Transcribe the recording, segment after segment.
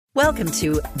Welcome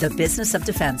to The Business of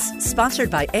Defense, sponsored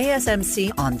by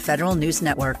ASMC on Federal News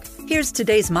Network. Here's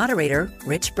today's moderator,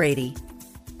 Rich Brady.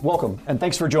 Welcome, and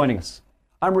thanks for joining us.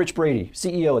 I'm Rich Brady,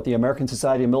 CEO at the American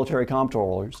Society of Military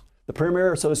Comptrollers, the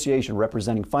premier association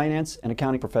representing finance and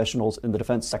accounting professionals in the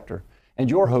defense sector, and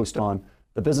your host on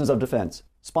The Business of Defense,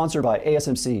 sponsored by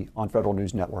ASMC on Federal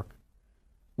News Network.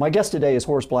 My guest today is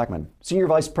Horace Blackman, Senior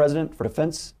Vice President for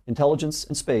Defense, Intelligence,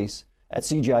 and Space at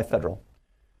CGI Federal.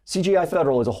 CGI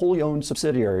Federal is a wholly owned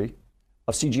subsidiary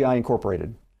of CGI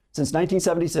Incorporated. Since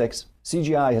 1976,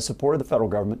 CGI has supported the federal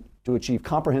government to achieve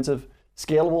comprehensive,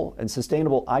 scalable, and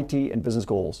sustainable IT and business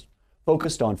goals,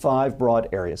 focused on 5 broad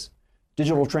areas: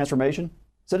 digital transformation,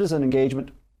 citizen engagement,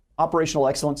 operational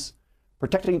excellence,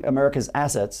 protecting America's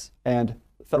assets, and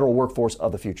the federal workforce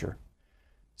of the future.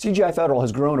 CGI Federal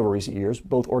has grown over recent years,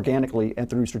 both organically and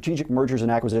through strategic mergers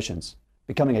and acquisitions,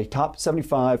 becoming a top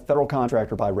 75 federal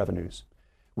contractor by revenues.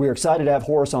 We are excited to have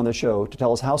Horace on the show to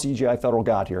tell us how CGI Federal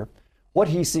got here, what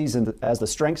he sees as the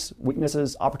strengths,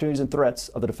 weaknesses, opportunities, and threats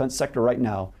of the defense sector right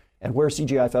now, and where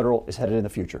CGI Federal is headed in the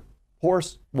future.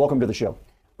 Horace, welcome to the show.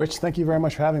 Rich, thank you very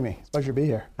much for having me. It's a pleasure to be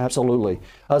here. Absolutely.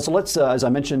 So let's, as I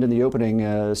mentioned in the opening,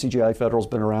 CGI Federal's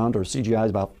been around, or CGI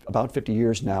is about 50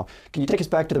 years now. Can you take us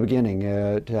back to the beginning,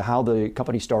 to how the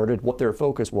company started, what their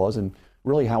focus was, and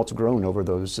really how it's grown over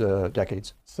those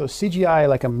decades? So CGI,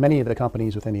 like many of the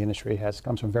companies within the industry,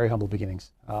 comes from very humble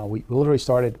beginnings. We literally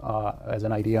started as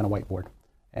an idea on a whiteboard.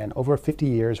 And over 50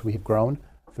 years, we have grown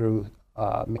through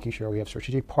making sure we have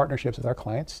strategic partnerships with our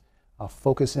clients,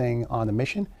 focusing on the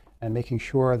mission, and making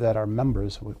sure that our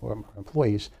members or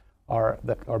employees are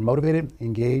motivated,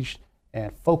 engaged,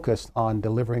 and focused on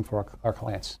delivering for our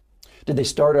clients. Did they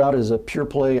start out as a pure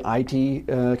play IT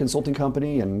consulting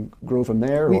company and grow from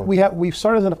there? We've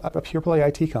started as a pure play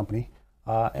IT company,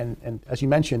 and as you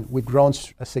mentioned, we've grown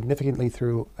significantly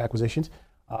through acquisitions.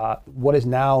 What is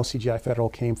now CGI Federal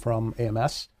came from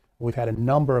AMS. We've had a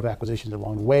number of acquisitions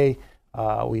along the way.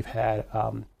 We've had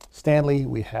Stanley,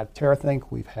 we've had TerraThink,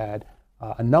 we've had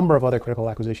a number of other critical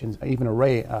acquisitions, even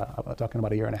Array, talking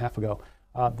about a year and a half ago.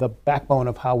 The backbone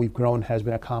of how we've grown has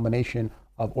been a combination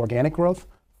of organic growth,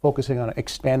 focusing on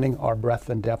expanding our breadth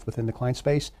and depth within the client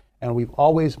space, and we've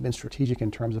always been strategic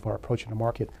in terms of our approach in the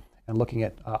market and looking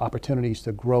at opportunities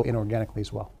to grow inorganically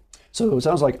as well. So it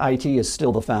sounds like IT is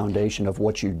still the foundation of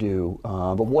what you do,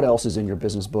 but what else is in your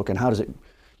business book, and how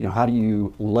do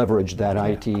you leverage that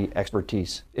IT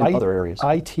expertise in other areas?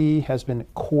 IT has been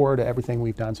core to everything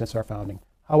we've done since our founding.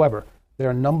 However, there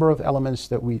are a number of elements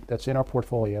that's in our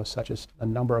portfolio, such as a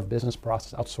number of business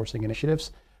process outsourcing initiatives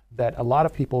that a lot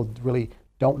of people really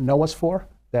don't know us for,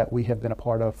 that we have been a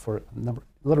part of for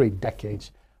literally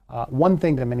decades. One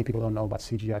thing that many people don't know about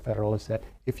CGI Federal is that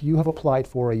if you have applied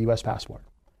for a U.S. passport,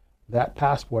 that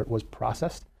passport was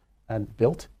processed and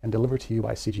built and delivered to you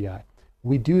by CGI.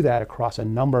 We do that across a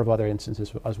number of other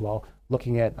instances as well,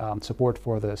 looking at support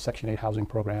for the Section 8 housing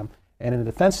program. And in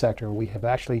the defense sector, we have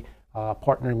actually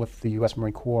partnered with the U.S.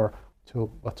 Marine Corps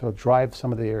to drive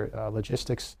some of their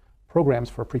logistics programs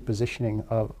for pre-positioning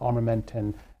of armament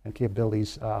and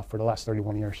capabilities for the last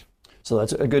 31 years. So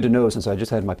that's good to know, since I just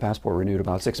had my passport renewed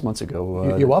about 6 months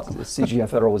ago. You're welcome. CGI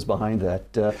Federal was behind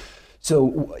that.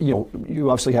 So you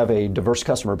obviously have a diverse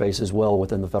customer base as well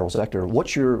within the federal sector.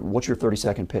 What's your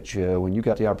 30-second pitch when you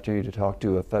got the opportunity to talk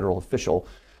to a federal official?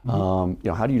 Mm-hmm.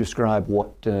 How do you describe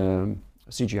what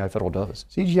CGI Federal does?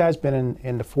 CGI has been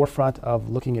in the forefront of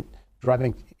looking at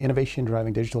driving innovation,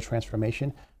 driving digital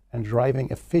transformation, and driving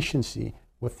efficiency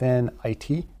within IT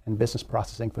and business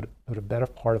processing for the better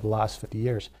part of the last 50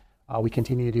 years. We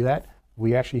continue to do that.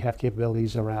 We actually have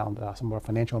capabilities around some of our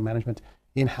financial management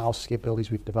in-house capabilities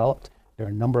we've developed. There are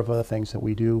a number of other things that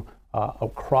we do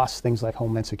across things like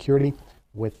Homeland Security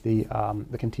with the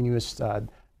continuous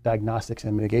diagnostics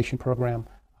and mitigation program.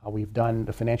 We've done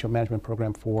the financial management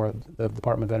program for the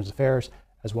Department of Veterans Affairs,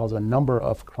 as well as a number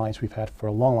of clients we've had for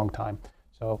a long, long time.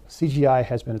 So CGI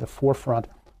has been at the forefront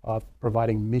of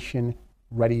providing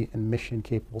mission-ready and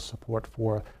mission-capable support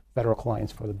for federal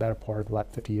clients for the better part of the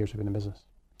last 50 years we've been in business.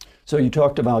 So you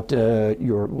talked about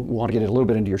want to get a little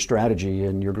bit into your strategy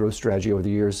and your growth strategy over the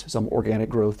years, some organic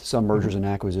growth, some mergers and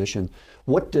acquisition.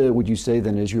 What would you say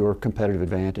then is your competitive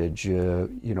advantage,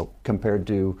 compared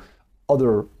to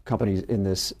other companies in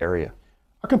this area?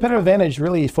 Our competitive advantage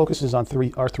really focuses on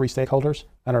our three stakeholders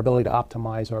and our ability to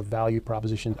optimize our value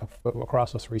proposition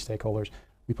across those three stakeholders.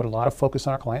 We put a lot of focus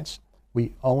on our clients.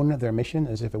 We own their mission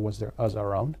as if it was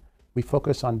our own. We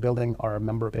focus on building our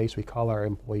member base. We call our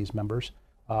employees members.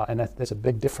 And there's a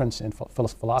big difference in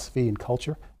philosophy and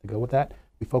culture to go with that.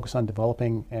 We focus on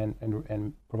developing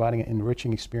and providing an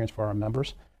enriching experience for our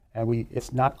members. And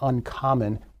it's not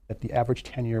uncommon that the average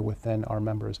tenure within our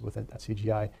members within at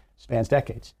CGI spans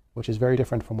decades, which is very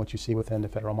different from what you see within the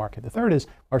federal market. The third is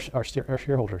our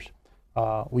shareholders.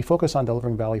 We focus on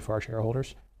delivering value for our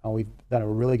shareholders. We've done a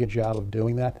really good job of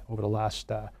doing that over the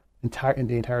last in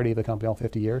the entirety of the company, all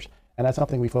 50 years, and that's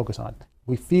something we focus on.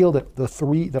 We feel that the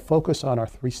focus on our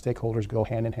three stakeholders go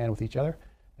hand in hand with each other,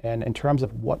 and in terms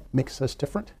of what makes us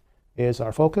different is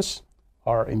our focus,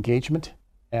 our engagement,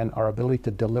 and our ability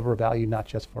to deliver value not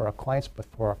just for our clients but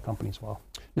for our company as well.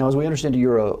 Now, as we understand,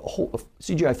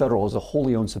 CGI Federal is a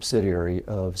wholly owned subsidiary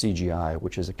of CGI,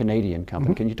 which is a Canadian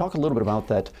company. Can you talk a little bit about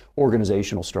that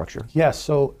organizational structure? Yes.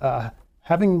 So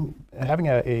having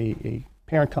a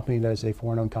parent company that is a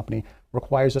foreign-owned company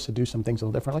requires us to do some things a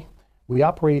little differently. We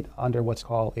operate under what's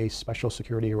called a special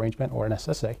security arrangement, or an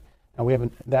SSA. Now,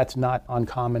 that's not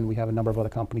uncommon. We have a number of other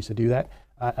companies that do that.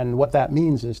 And what that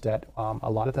means is that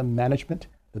a lot of the management,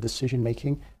 the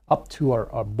decision-making, up to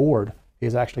our board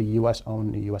is actually U.S.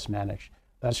 owned and U.S. managed.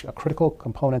 That's a critical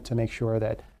component to make sure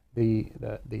that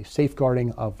the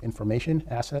safeguarding of information,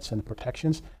 assets, and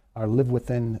protections are lived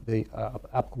within the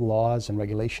applicable laws and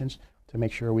regulations to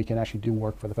make sure we can actually do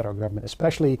work for the federal government,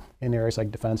 especially in areas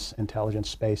like defense, intelligence,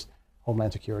 space,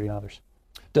 homeland security, and others.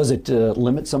 Does it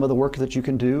limit some of the work that you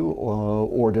can do,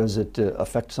 or does it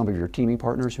affect some of your teaming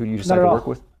partners who you decide to work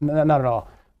with? Not at all.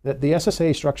 The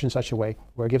SSA is structured in such a way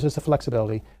where it gives us the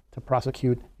flexibility to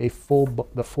prosecute the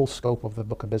full scope of the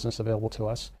book of business available to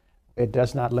us. It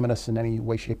does not limit us in any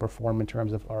way, shape, or form in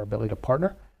terms of our ability to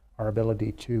partner, our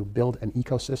ability to build an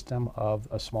ecosystem of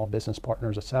small business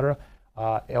partners, et cetera,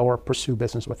 or pursue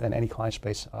business within any client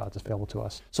space that's available to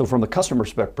us. So from the customer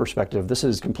perspective, this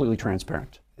is completely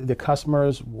transparent. The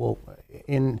customers will,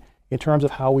 in terms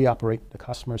of how we operate, the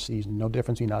customer sees no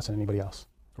difference between us and anybody else.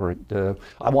 Right.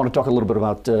 I want to talk a little bit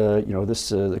about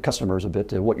the customers a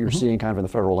bit, what you're seeing kind of in the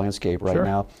federal landscape right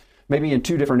now. Maybe in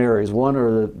two different areas. One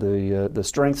are the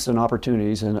strengths and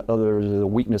opportunities, and other the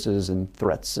weaknesses and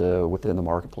threats within the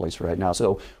marketplace right now.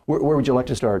 So where would you like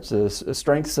to start? The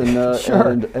strengths and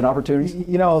opportunities?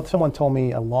 You know, someone told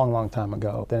me a long, long time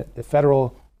ago that the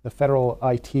federal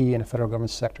IT and the federal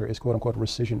government sector is quote unquote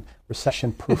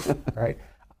recession proof. Right?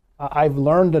 I've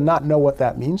learned to not know what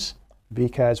that means,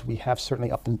 because we have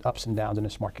certainly ups and downs in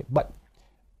this market. But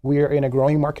we are in a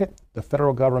growing market. The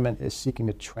federal government is seeking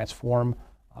to transform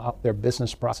their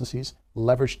business processes,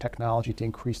 leverage technology to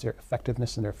increase their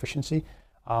effectiveness and their efficiency.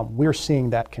 We're seeing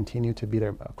that continue to be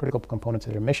their critical component to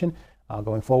their mission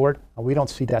going forward. We don't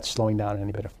see that slowing down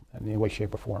in any way,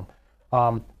 shape, or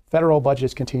form. Federal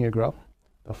budgets continue to grow.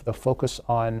 The focus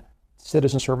on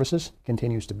citizen services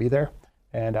continues to be there.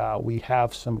 And we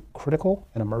have some critical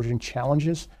and emerging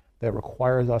challenges that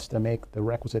requires us to make the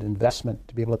requisite investment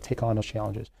to be able to take on those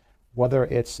challenges. Whether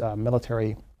it's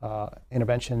military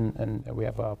intervention, and we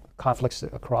have conflicts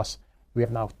across, we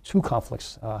have now 2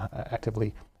 conflicts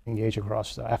actively engaged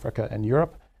across Africa and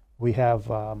Europe. We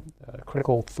have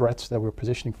critical threats that we're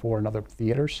positioning for in other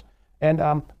theaters. And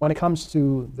when it comes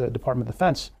to the Department of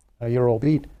Defense, your old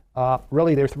beat,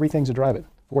 really there are 3 things that drive it.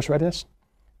 Force readiness,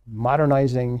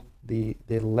 modernizing the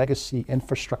legacy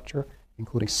infrastructure,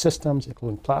 including systems,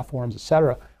 including platforms, et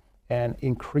cetera, and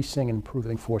increasing and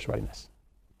improving force readiness.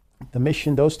 The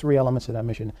mission, those 3 elements of that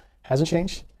mission hasn't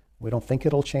changed. We don't think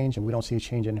it'll change, and we don't see a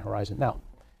change in the horizon. Now,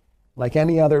 like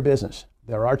any other business,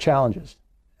 there are challenges,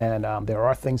 and there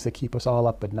are things that keep us all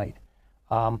up at night.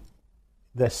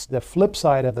 The flip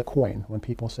side of the coin, when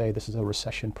people say this is a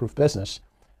recession-proof business,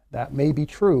 that may be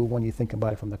true when you think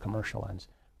about it from the commercial lens.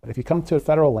 But if you come to a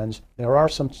federal lens, there are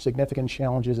some significant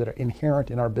challenges that are inherent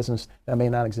in our business that may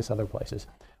not exist other places.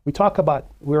 We talk about,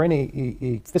 we're in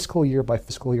a fiscal year by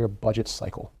fiscal year budget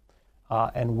cycle.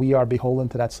 And we are beholden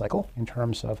to that cycle in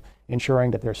terms of ensuring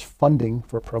that there's funding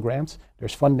for programs,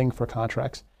 there's funding for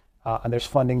contracts, and there's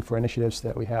funding for initiatives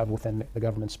that we have within the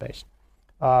government space.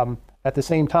 At the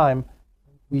same time,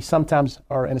 we sometimes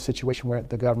are in a situation where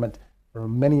the government, for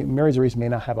myriad of reasons, may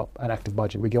not have an active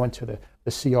budget. We go into the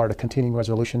CR, the continuing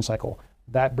resolution cycle.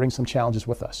 That brings some challenges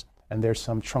with us. And there's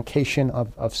some truncation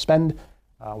of spend.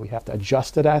 We have to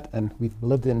adjust to that. And we've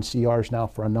lived in CRs now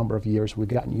for a number of years. We've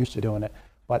gotten used to doing it.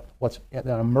 But what's an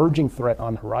emerging threat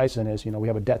on the horizon is, we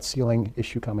have a debt ceiling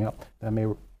issue coming up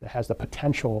that has the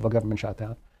potential of a government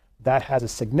shutdown. That has a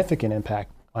significant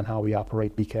impact on how we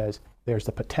operate, because there's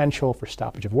the potential for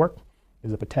stoppage of work.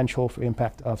 There's the potential for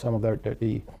impact of some of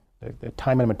the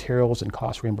time and materials and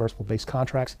cost reimbursable based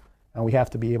contracts, and we have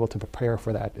to be able to prepare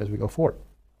for that as we go forward.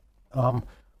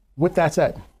 With that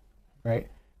said, right,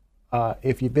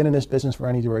 if you've been in this business for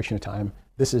any duration of time,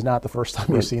 this is not the first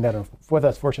time you've seen that, whether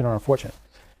that's fortunate or unfortunate.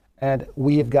 And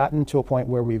we have gotten to a point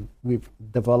where we've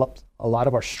developed a lot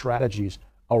of our strategies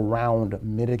around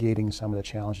mitigating some of the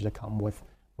challenges that come with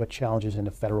challenges in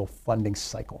the federal funding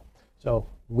cycle. So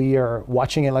we are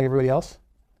watching it like everybody else.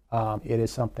 It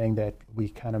is something that we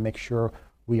kind of make sure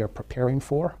we are preparing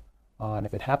for. And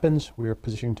if it happens, we are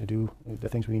positioned to do the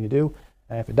things we need to do.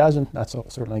 And if it doesn't, that's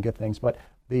certainly good things. But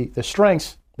the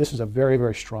strengths, this is a very,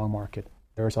 very strong market.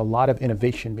 There's a lot of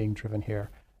innovation being driven here.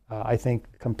 I think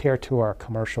compared to our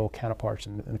commercial counterparts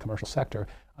in the commercial sector,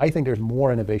 I think there's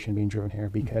more innovation being driven here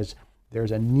because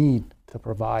there's a need to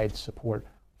provide support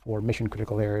for mission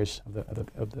critical areas of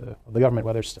the government,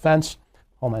 whether it's defense,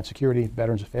 homeland security,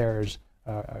 veterans affairs,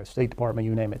 State Department,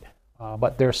 you name it.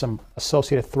 But there are some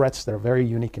associated threats that are very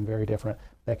unique and very different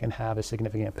that can have a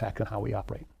significant impact on how we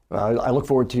operate. I look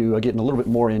forward to getting a little bit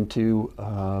more into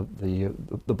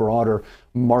the broader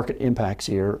market impacts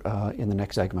here in the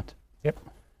next segment. Yep.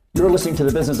 You're listening to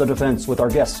The Business of Defense with our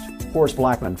guest, Horace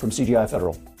Blackman from CGI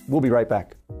Federal. We'll be right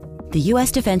back. The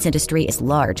U.S. defense industry is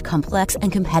large, complex,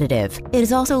 and competitive. It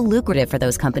is also lucrative for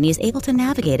those companies able to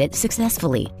navigate it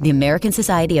successfully. The American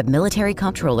Society of Military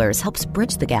Comptrollers helps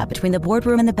bridge the gap between the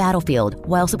boardroom and the battlefield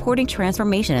while supporting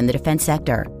transformation in the defense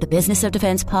sector. The Business of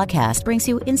Defense podcast brings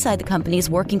you inside the companies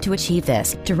working to achieve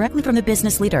this, directly from the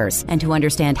business leaders, and to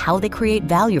understand how they create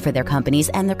value for their companies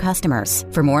and their customers.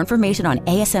 For more information on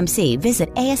ASMC,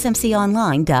 visit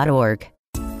asmconline.org.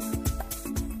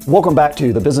 Welcome back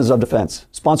to The Business of Defense,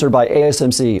 sponsored by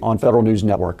ASMC on Federal News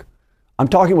Network. I'm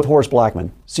talking with Horace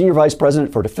Blackman, Senior Vice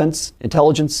President for Defense,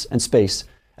 Intelligence, and Space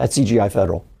at CGI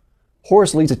Federal.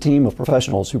 Horace leads a team of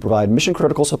professionals who provide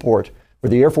mission-critical support for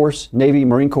the Air Force, Navy,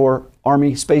 Marine Corps,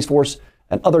 Army, Space Force,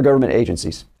 and other government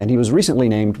agencies, and he was recently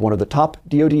named one of the top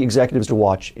DoD executives to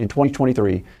watch in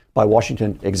 2023 by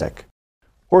Washington Exec.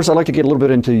 Horace, I'd like to get a little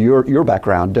bit into your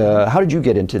background. How did you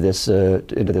get into this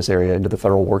area, into the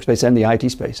federal workspace and the IT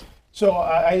space? So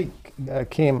I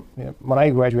came, when I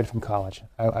graduated from college,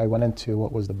 I went into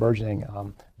what was the burgeoning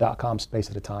 .com space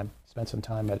at the time, spent some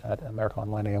time at America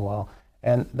Online AOL,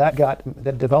 and that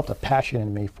developed a passion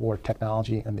in me for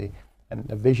technology and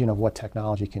the vision of what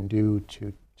technology can do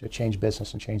to change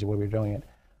business and change the way we're doing it.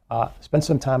 Spent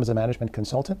some time as a management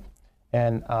consultant.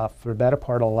 And for the better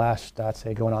part of the last, I'd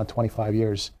say, going on 25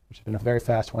 years, which has been a very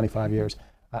fast 25 years,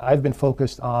 I've been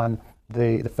focused on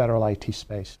the federal IT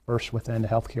space. First within the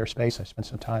healthcare space, I spent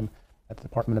some time at the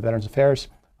Department of Veterans Affairs,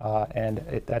 and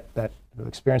that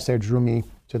experience there drew me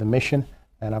to the mission.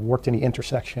 And I've worked in the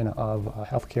intersection of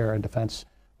healthcare and defense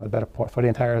for the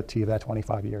entirety of that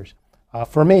 25 years.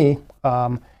 For me,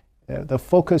 the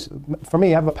focus, I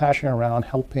have a passion around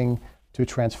helping to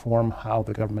transform how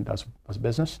the government does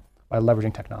business by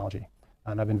leveraging technology.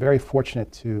 And I've been very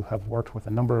fortunate to have worked with a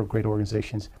number of great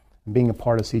organizations. And being a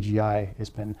part of CGI has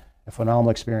been a phenomenal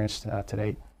experience to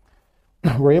date.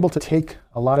 We're able to take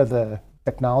a lot of the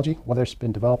technology, whether it's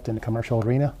been developed in the commercial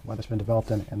arena, whether it's been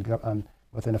developed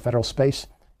within a federal space,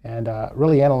 and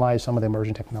really analyze some of the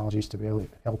emerging technologies to be able to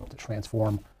help to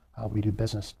transform how we do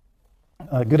business.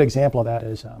 A good example of that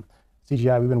is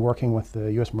CGI. We've been working with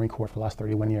the U.S. Marine Corps for the last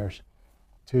 31 years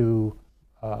to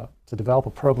develop a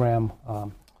program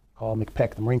called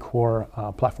MCPIC, the Marine Corps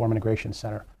Platform Integration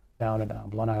Center down at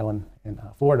Blount Island in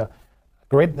Florida.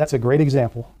 That's a great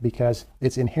example because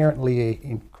it's inherently an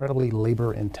incredibly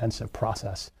labor-intensive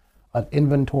process of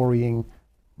inventorying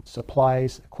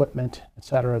supplies, equipment, et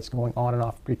cetera. It's going on and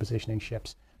off pre-positioning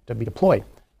ships to be deployed.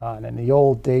 And in the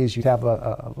old days, you'd have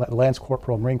a Lance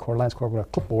Corporal, Marine Corps Lance Corporal with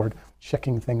a clipboard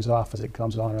checking things off as it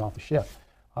comes on and off the ship.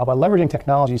 By leveraging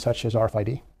technology such as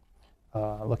RFID,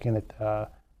 looking at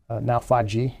now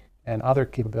 5G and other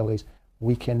capabilities,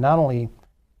 we can not only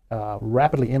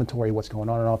rapidly inventory what's going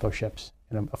on and off those ships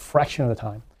in a fraction of the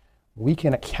time, we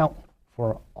can account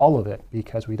for all of it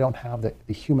because we don't have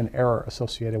the human error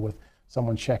associated with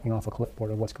someone checking off a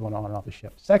clipboard of what's going on and off the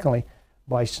ship. Secondly,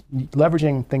 by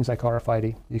leveraging things like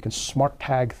RFID, you can smart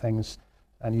tag things,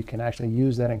 and you can actually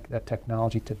use that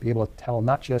technology to be able to tell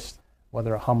not just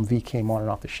whether a Humvee came on and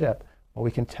off the ship, but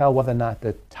we can tell whether or not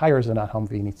the tires on that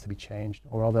Humvee needs to be changed,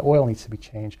 or all the oil needs to be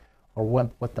changed, or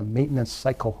what the maintenance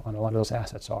cycle on a lot of those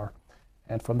assets are.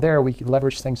 And from there, we can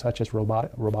leverage things such as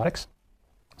robotics.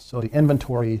 So the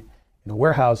inventory in the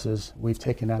warehouses, we've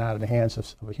taken that out of the hands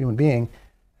of a human being,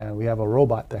 and we have a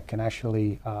robot that can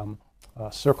actually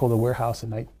circle the warehouse at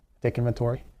night, take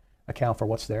inventory, account for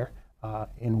what's there.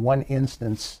 In one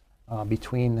instance,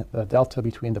 between the delta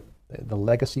between the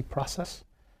legacy process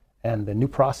and the new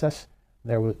process,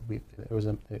 there was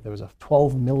a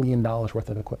 $12 million worth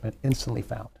of equipment instantly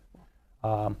found.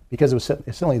 Because it's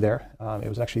instantly there. It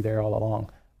was actually there all along.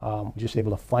 We're just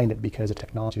able to find it because the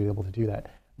technology was able to do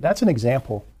that. That's an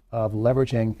example of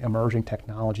leveraging emerging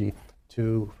technology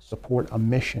to support a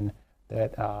mission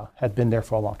that had been there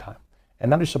for a long time. And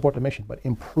not just support the mission, but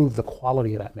improve the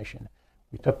quality of that mission.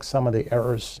 We took some of the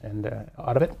errors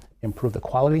out of it, improved the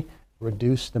quality,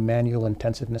 reduced the manual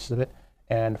intensiveness of it,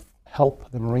 and help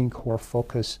the Marine Corps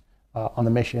focus on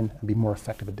the mission and be more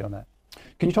effective at doing that.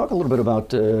 Can you talk a little bit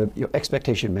about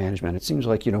expectation management? It seems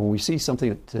like, when we see something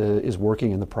that is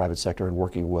working in the private sector and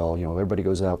working well, everybody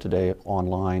goes out today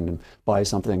online and buys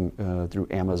something through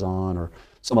Amazon or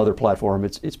some other platform.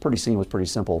 It's pretty seamless, pretty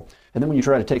simple. And then when you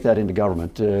try to take that into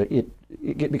government,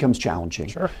 it becomes challenging.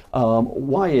 Sure.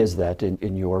 Why is that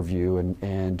in your view?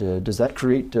 And does that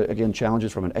create, again,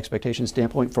 challenges from an expectation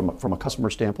standpoint, from a customer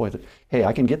standpoint, that, hey,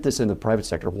 I can get this in the private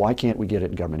sector, why can't we get it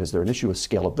in government? Is there an issue with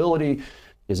scalability?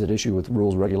 Is it an issue with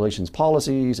rules, regulations,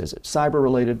 policies? Is it cyber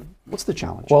related? What's the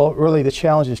challenge? Well, really the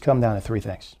challenges come down to three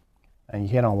things, and you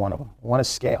hit on one of them. One is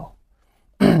scale.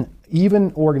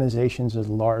 Even organizations as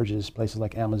large as places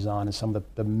like Amazon and some of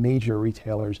the major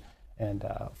retailers and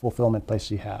fulfillment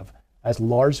places you have, as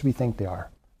large as we think they are,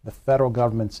 the federal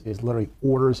government is literally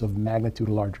orders of magnitude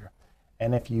larger.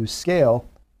 And if you scale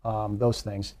those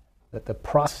things, that the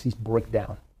processes break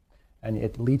down, and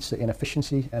it leads to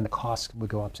inefficiency, and the costs would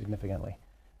go up significantly.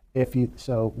 If you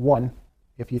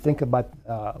think about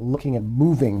looking at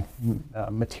moving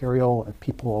material and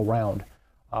people around,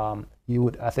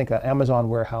 I think an Amazon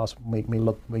warehouse may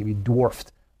be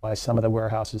dwarfed by some of the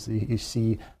warehouses that you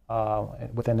see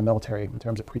within the military in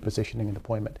terms of pre-positioning and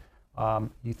deployment.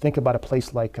 You think about a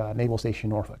place like Naval Station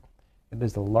Norfolk. It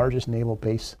is the largest naval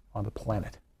base on the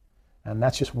planet, and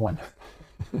that's just one.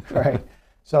 Right?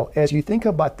 So as you think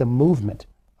about the movement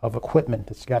of equipment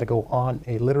that's got to go on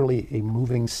literally a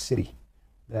moving city,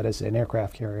 that is an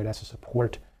aircraft carrier, it has to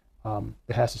support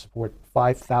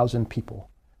 5,000 people.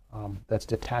 That's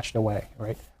detached away,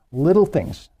 right? Little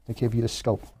things to give you the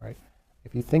scope, right?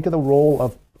 If you think of the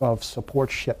role of support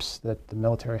ships that the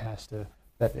military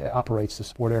that operates to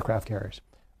support aircraft carriers,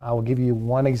 I will give you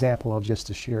one example of just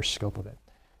the sheer scope of it.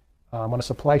 When a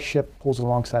supply ship pulls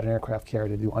alongside an aircraft carrier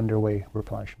to do underway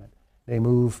replenishment, they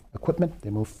move equipment, they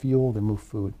move fuel, they move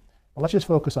food. Well, let's just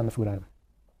focus on the food item.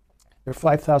 There are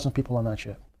 5,000 people on that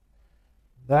ship.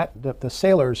 The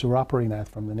sailors who are operating that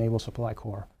from the Naval Supply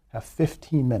Corps have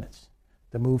 15 minutes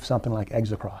to move something like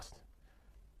eggs across.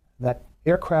 That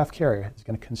aircraft carrier is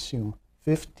going to consume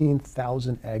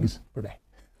 15,000 eggs per day.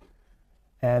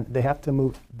 And they have to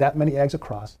move that many eggs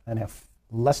across and have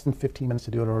less than 15 minutes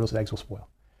to do it, or those eggs will spoil.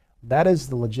 That is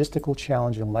the logistical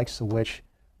challenge in likes of which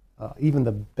even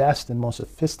the best and most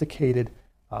sophisticated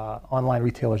online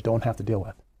retailers don't have to deal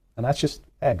with. And that's just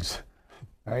eggs,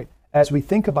 right? As we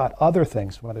think about other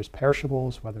things, whether it's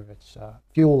perishables, whether it's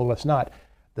fuel or what's not,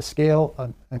 the scale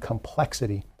and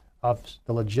complexity of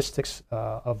the logistics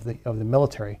of the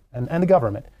military and the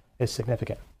government is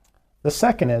significant. The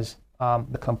second is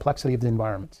the complexity of the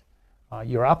environment.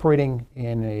 You're operating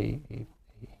in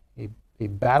a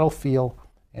battlefield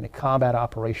and a combat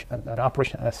operation, an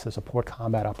operation that has to support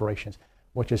combat operations,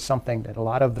 which is something that a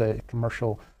lot of the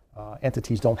commercial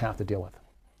entities don't have to deal with.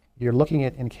 You're looking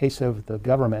at, in case of the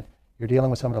government, you're dealing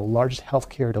with some of the largest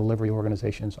healthcare delivery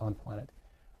organizations on the planet.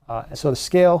 And so the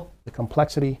scale, the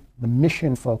complexity, the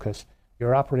mission focus,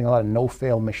 you're operating a lot of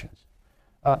no-fail missions.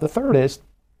 The third is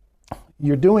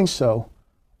you're doing so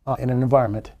in an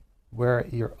environment where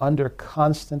you're under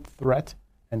constant threat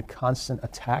and constant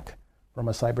attack from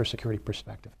a cybersecurity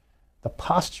perspective. The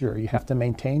posture you have to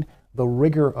maintain, the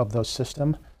rigor of those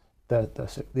systems,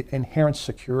 the inherent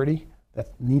security that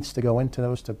needs to go into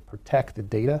those to protect the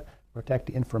data, protect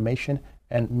the information,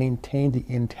 and maintain the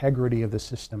integrity of the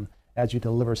system as you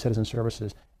deliver citizen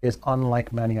services is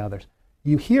unlike many others.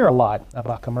 You hear a lot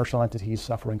about commercial entities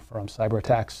suffering from cyber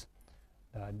attacks,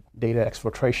 data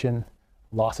exfiltration,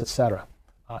 loss, etc.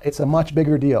 It's a much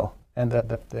bigger deal, and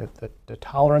the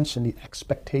tolerance and the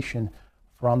expectation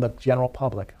from the general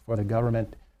public for the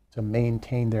government to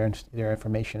maintain their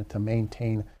information, to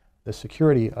maintain the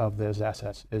security of those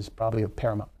assets is probably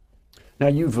paramount. Now,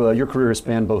 your career has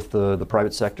spanned both the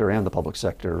private sector and the public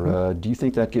sector. Mm-hmm. Do you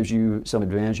think that gives you some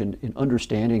advantage in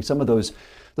understanding some of those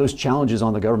challenges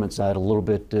on the government side a little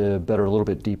bit better, a little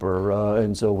bit deeper?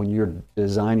 And so when you're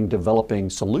designing,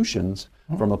 developing solutions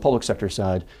mm-hmm. from a public sector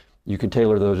side, you can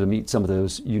tailor those to meet some of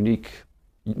those unique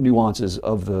nuances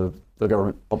of the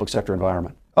government public sector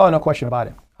environment. Oh, no question about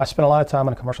it. I spent a lot of time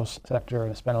in the commercial sector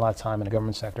and I spent a lot of time in the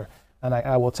government sector. And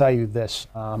I will tell you this,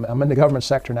 I'm in the government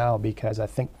sector now because I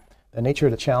think the nature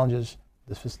of the challenges,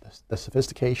 the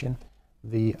sophistication,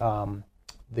 the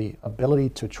ability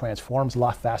to transform is a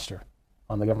lot faster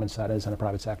on the government side as in the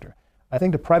private sector. I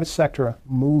think the private sector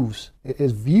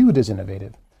is viewed as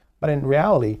innovative, but in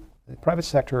reality, the private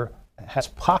sector has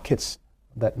pockets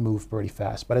that move pretty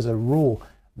fast. But as a rule,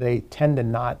 they tend to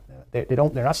not, they're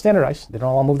not standardized. They don't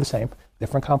all move the same.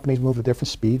 Different companies move at different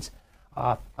speeds.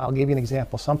 I'll give you an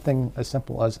example, something as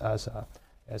simple as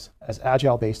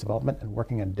agile-based development and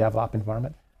working in a DevOps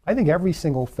environment. I think every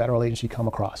single federal agency you come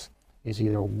across is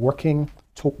either working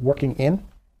in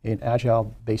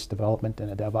agile-based development in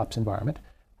a DevOps environment.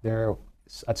 They're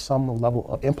at some level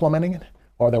of implementing it,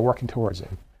 or they're working towards it.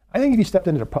 I think if you stepped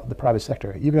into the private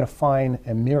sector, you're going to find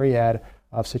a myriad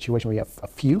of situations where you have a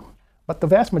few, but the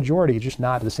vast majority is just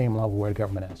not at the same level where the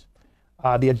government is.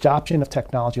 The adoption of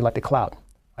technology like the cloud.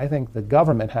 I think the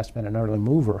government has been an early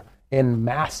mover in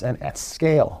mass and at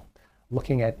scale,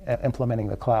 looking at implementing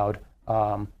the cloud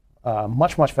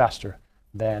much, much faster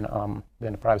than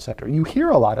the private sector. You hear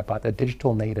a lot about the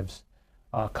digital natives,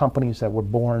 companies that were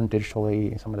born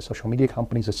digitally, some of the social media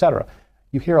companies, et cetera.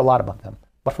 You hear a lot about them.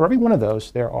 But for every one of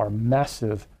those, there are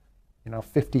massive,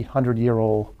 50,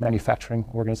 100-year-old manufacturing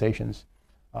organizations,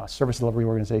 service delivery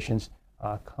organizations,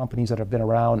 companies that have been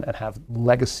around and have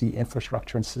legacy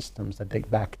infrastructure and systems that date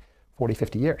back 40,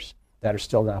 50 years that are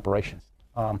still in operation.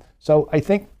 So I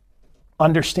think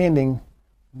understanding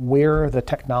where the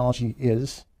technology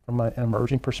is from an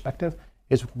emerging perspective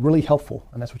is really helpful,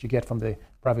 and that's what you get from the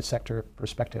private sector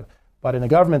perspective. But in the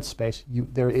government space,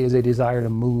 there is a desire to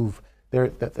move.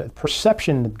 The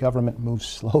perception that government moves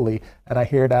slowly, and I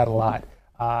hear that a lot.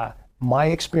 My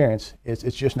experience is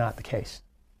it's just not the case.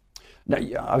 Now,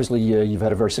 obviously, you've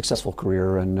had a very successful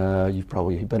career, and you've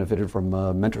probably benefited from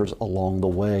mentors along the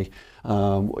way.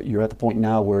 You're at the point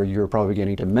now where you're probably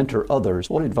beginning to mentor others.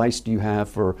 What advice do you have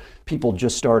for people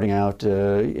just starting out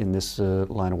in this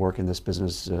line of work, in this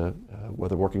business,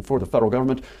 whether working for the federal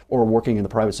government or working in the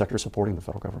private sector supporting the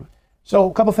federal government? So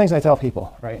a couple of things I tell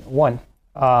people, right? One,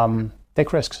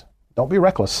 take risks. Don't be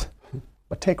reckless,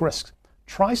 but take risks.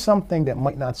 Try something that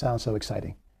might not sound so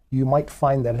exciting. You might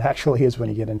find that it actually is when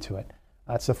you get into it.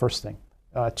 That's the first thing.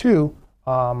 Two,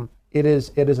 it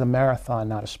is a marathon,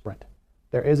 not a sprint.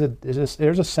 There's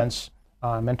a sense,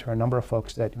 mentor a number of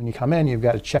folks, that when you come in, you've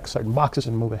got to check certain boxes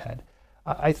and move ahead.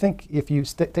 I think if you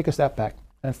take a step back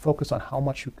and focus on how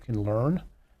much you can learn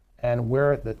and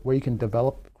where you can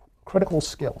develop critical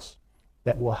skills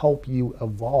that will help you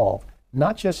evolve,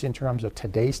 not just in terms of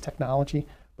today's technology,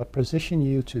 but position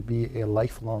you to be a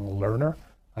lifelong learner,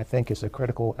 I think is a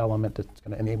critical element that's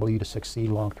going to enable you to succeed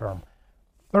long term.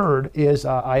 Third is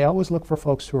I always look for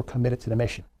folks who are committed to the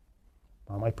mission.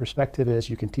 My perspective is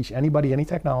you can teach anybody any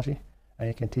technology, and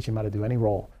you can teach them how to do any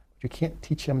role, but you can't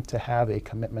teach them to have a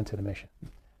commitment to the mission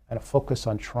and a focus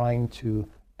on trying to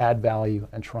add value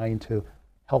and trying to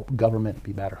help government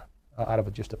be better out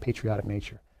of just a patriotic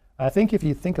nature. I think if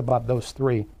you think about those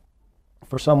three,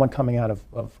 for someone coming out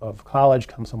of college,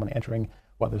 someone entering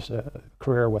whether it's a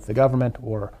career with the government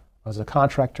or as a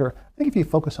contractor, I think if you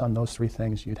focus on those three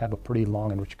things, you'd have a pretty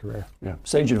long and rich career. Yeah,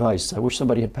 sage advice. I wish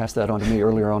somebody had passed that on to me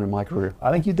earlier on in my career.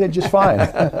 I think you did just fine.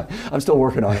 I'm still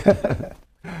working on it.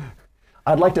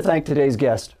 I'd like to thank today's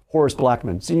guest, Horace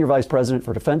Blackman, Senior Vice President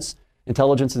for Defense,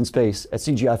 Intelligence, and Space at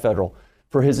CGI Federal,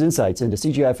 for his insights into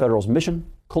CGI Federal's mission,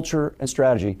 culture, and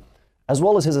strategy, as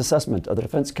well as his assessment of the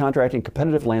defense contracting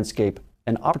competitive landscape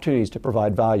and opportunities to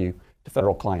provide value to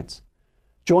federal clients.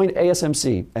 Join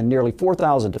ASMC and nearly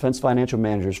 4,000 defense financial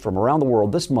managers from around the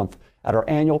world this month at our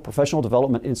annual Professional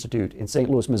Development Institute in St.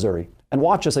 Louis, Missouri. And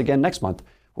watch us again next month,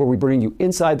 where we bring you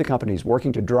inside the companies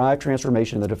working to drive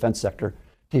transformation in the defense sector,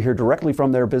 to hear directly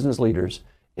from their business leaders,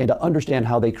 and to understand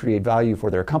how they create value for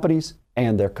their companies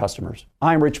and their customers.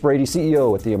 I'm Rich Brady,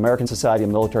 CEO at the American Society of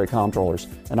Military Comptrollers,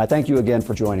 and I thank you again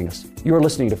for joining us. You are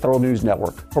listening to Federal News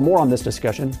Network. For more on this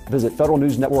discussion, visit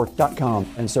federalnewsnetwork.com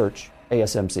and search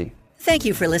ASMC. Thank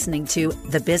you for listening to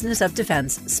The Business of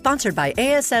Defense, sponsored by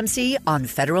ASMC on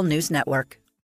Federal News Network.